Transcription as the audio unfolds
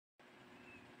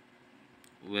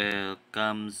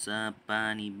Welcome sa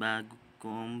panibago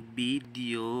kong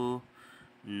video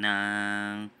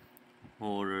ng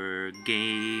horror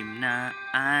game na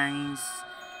Ice.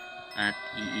 At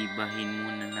iibahin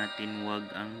muna natin, wag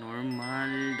ang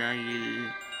normal dahil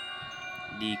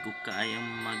di ko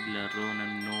kayang maglaro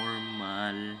ng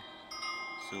normal.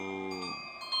 So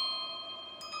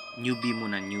newbie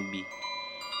muna, newbie.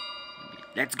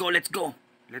 Let's go, let's go,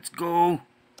 let's go.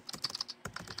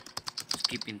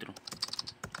 Skip intro.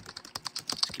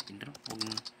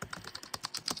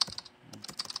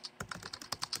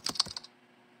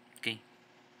 Okay,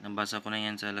 nabasa ko na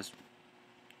yan sa last.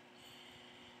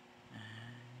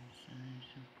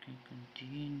 Okay,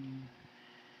 continue.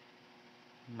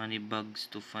 Money bugs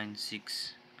to find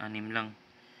 6. 6 lang.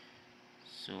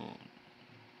 So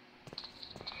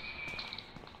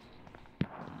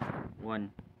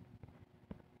 1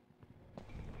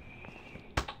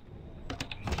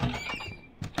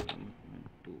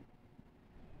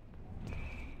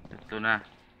 Tatlo na.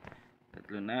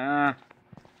 Tatlo na.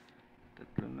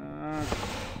 Tatlo na.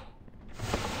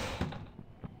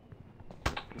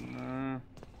 Tatlo na.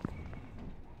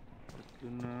 Tatlo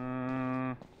na.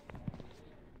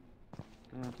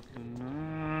 Tatlo na.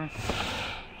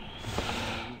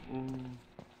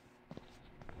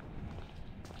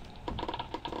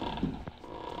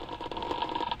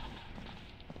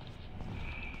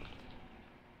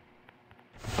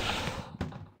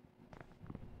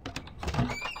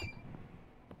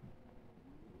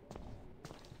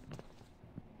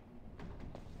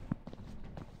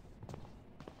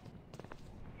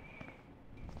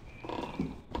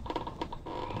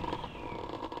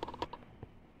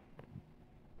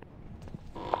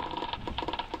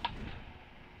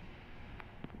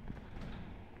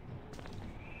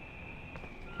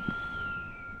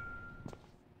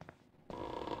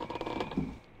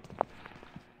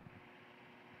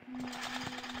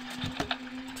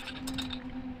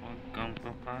 Huwag kang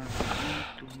papasok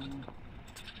dito.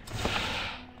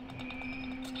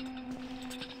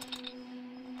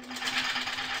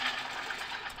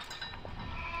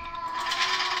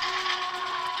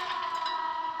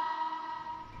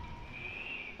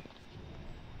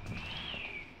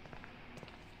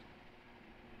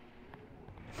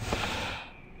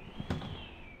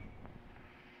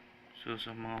 So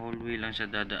sa mga hallway lang siya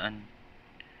dadaan.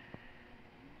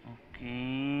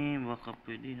 Okay, baka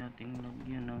pwede nating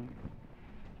lagyan ng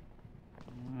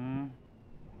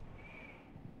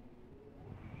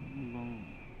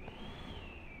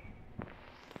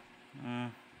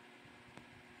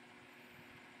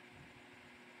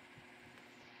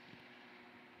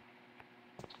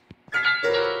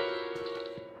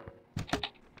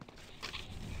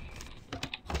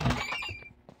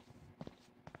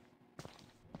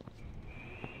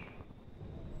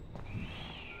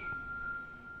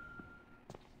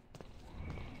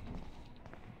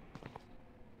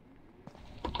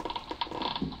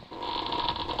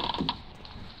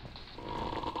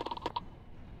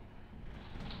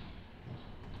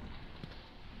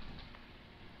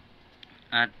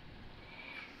at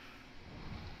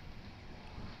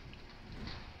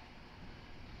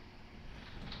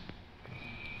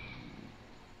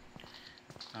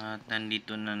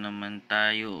nandito na naman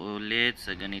tayo ulit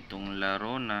sa ganitong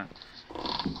laro na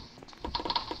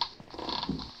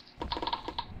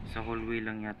sa hallway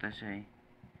lang yata siya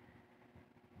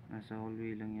nasa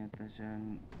hallway lang yata siya.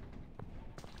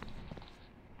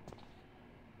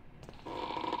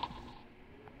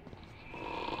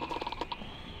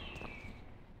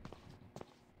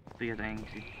 Ito yata yung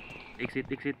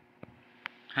exit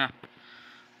ha.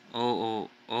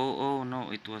 Oh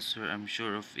no, it was her. I'm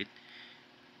sure of it.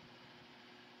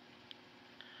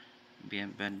 Be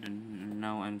abandoned.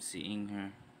 Now I'm seeing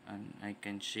her and I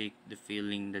can shake the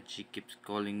feeling that she keeps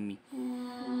calling me.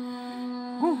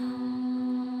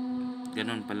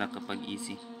 Ganon pala kapag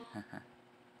easy.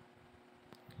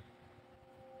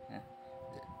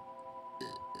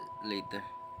 Later.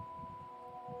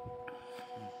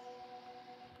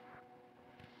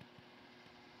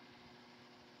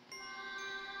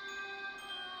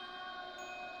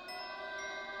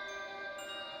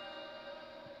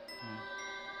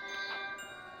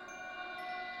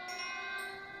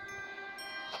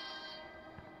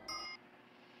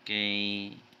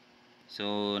 Okay.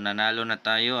 So nanalo na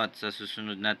tayo at sa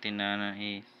susunod natin na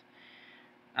is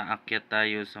aakyat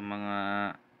tayo sa mga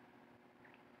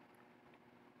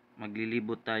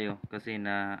maglilibot tayo kasi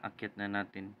naakyat na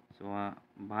natin. So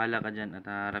bahala ka dyan at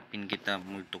haharapin kita,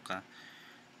 multo ka.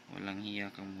 Walang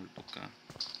hiya kang multo ka.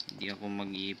 Hindi ako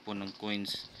mag-iipon ng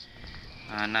coins.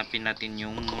 Hanapin natin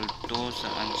yung multo.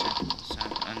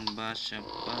 Saan ba siya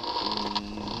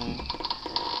patungo?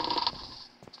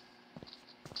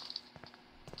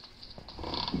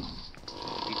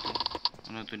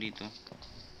 dito.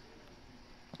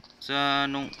 Sa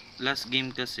nung last game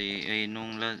kasi, ay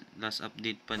nung last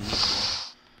update pa dito,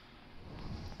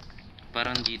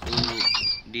 parang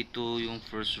dito yung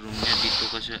first room niya,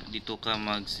 dito ka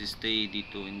mag-stay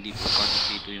dito, hindi po pasok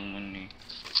dito yung ano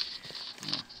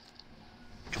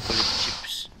chocolate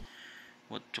chips.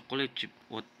 What chocolate chip?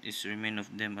 What is remain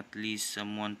of them? At least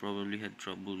someone probably had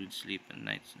trouble with sleep at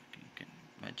night. You can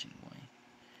imagine why.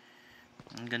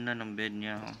 Ang ganda ng bed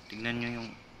niya. Oh. Tignan nyo yung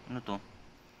ano to?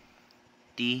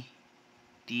 T.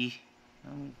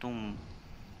 Ano itong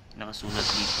nakasulat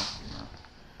dito?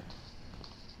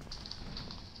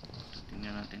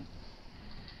 Tingnan natin.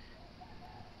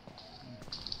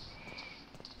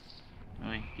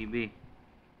 Ay, TV.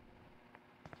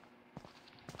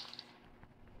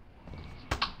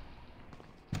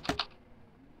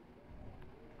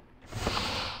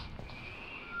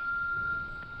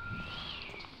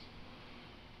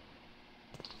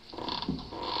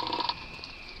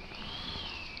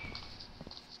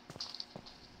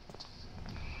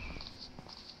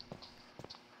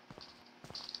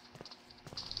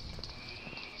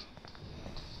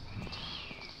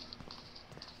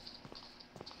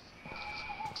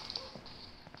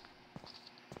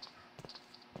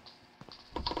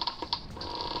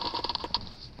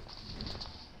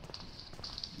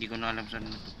 Hindi ko na alam saan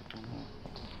natututungo.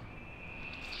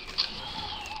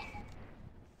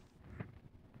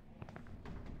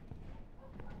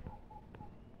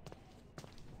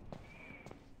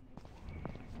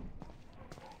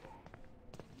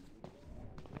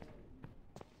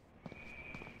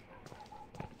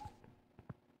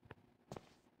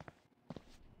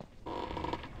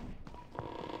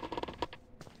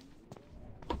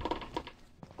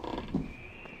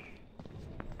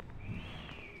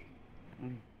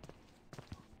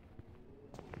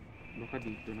 Baka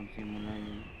dito nagsimula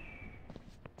yun.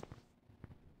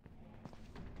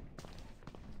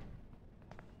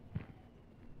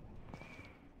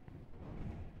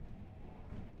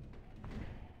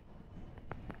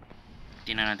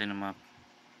 Tingnan natin ang map.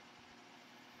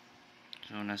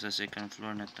 So nasa second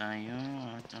floor na tayo.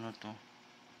 At ano to?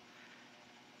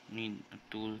 Need a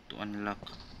tool to unlock.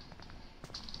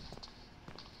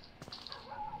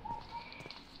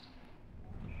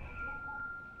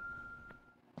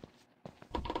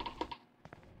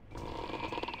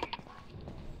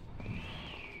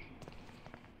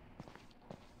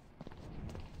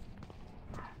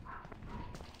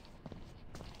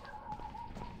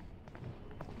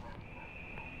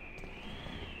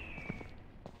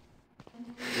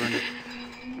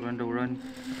 Run.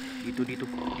 Dito. Dito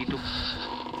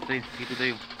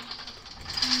tayo.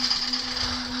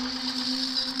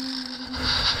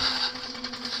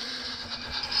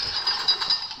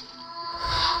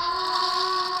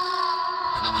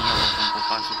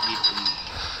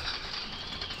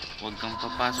 Huwag kang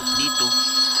papasok dito.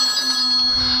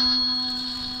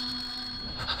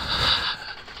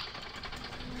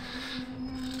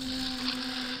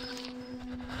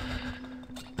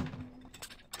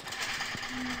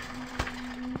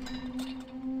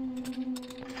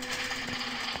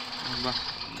 Ba,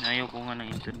 ayaw ko nga ng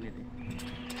internet eh.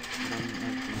 Maraming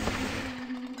ads na.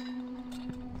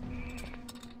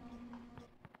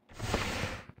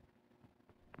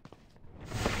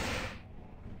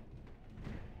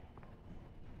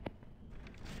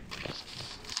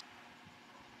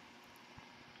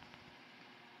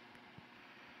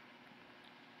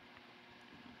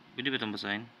 Pwede ba itong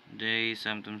basahin? They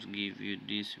sometimes give you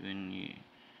this when you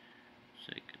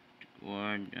psychiatric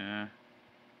ward.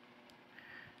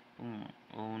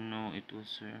 Oh no, it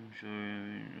was her. I'm sure.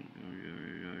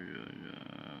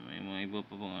 May mga iba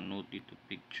pa bang note dito,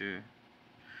 picture.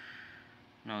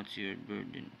 Now it's your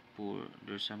burden. Poor.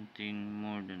 There's something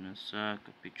more than a sack.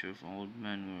 A picture of an old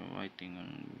man who writing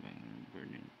on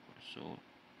burden. So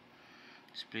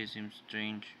this place seems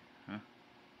strange. Huh?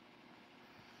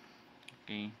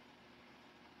 Okay.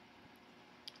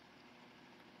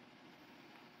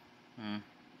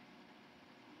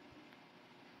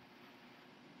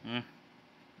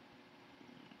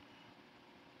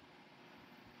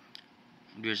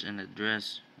 There's an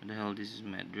address. What the hell? This is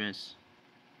my address.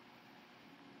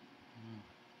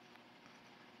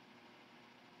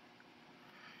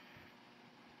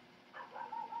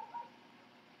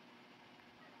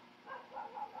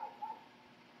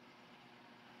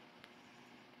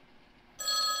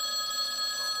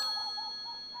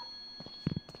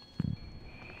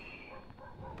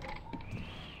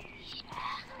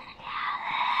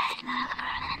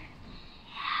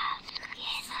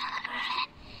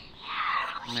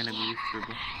 May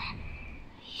nag-whisper ba?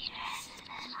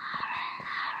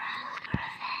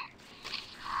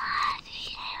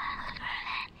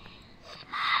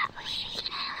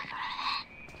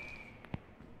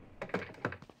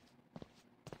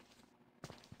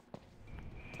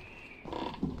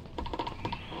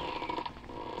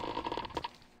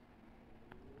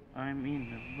 I'm in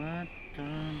a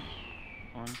button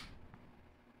on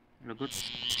lagot.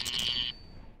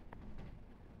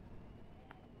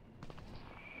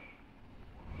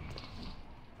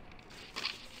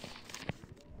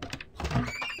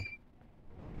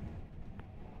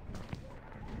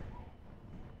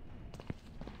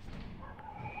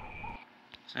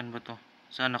 Saan ba to?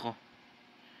 Saan ako?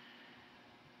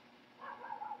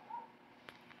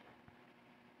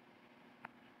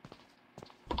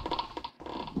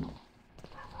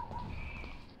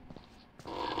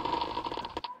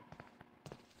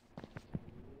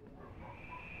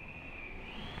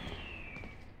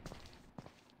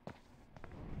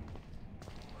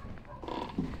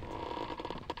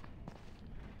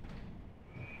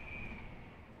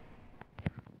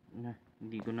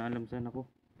 Hindi ko na alam saan ako.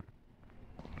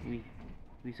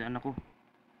 Uy, saan ako?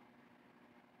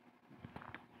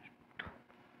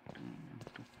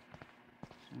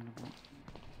 Saan ako?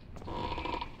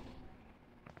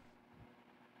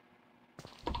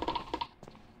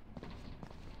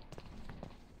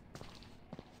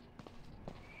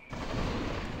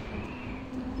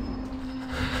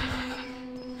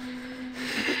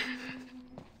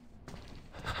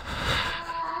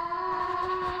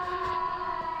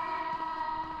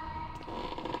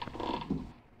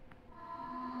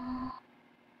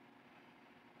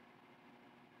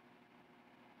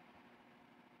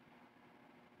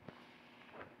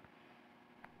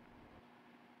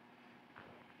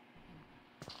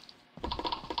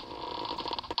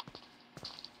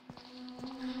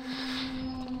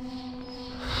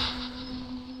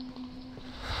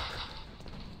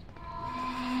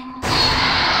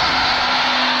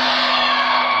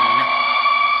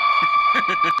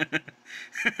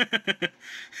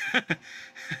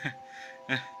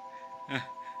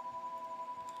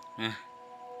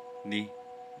 Di.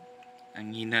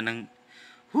 Ang hina ng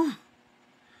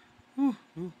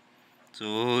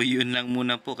So, yun lang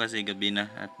muna po kasi gabi na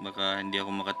at baka hindi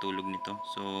ako makatulog nito.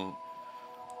 So,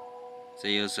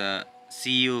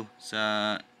 see you sa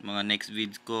mga next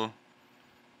vids ko.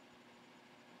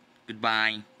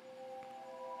 Goodbye.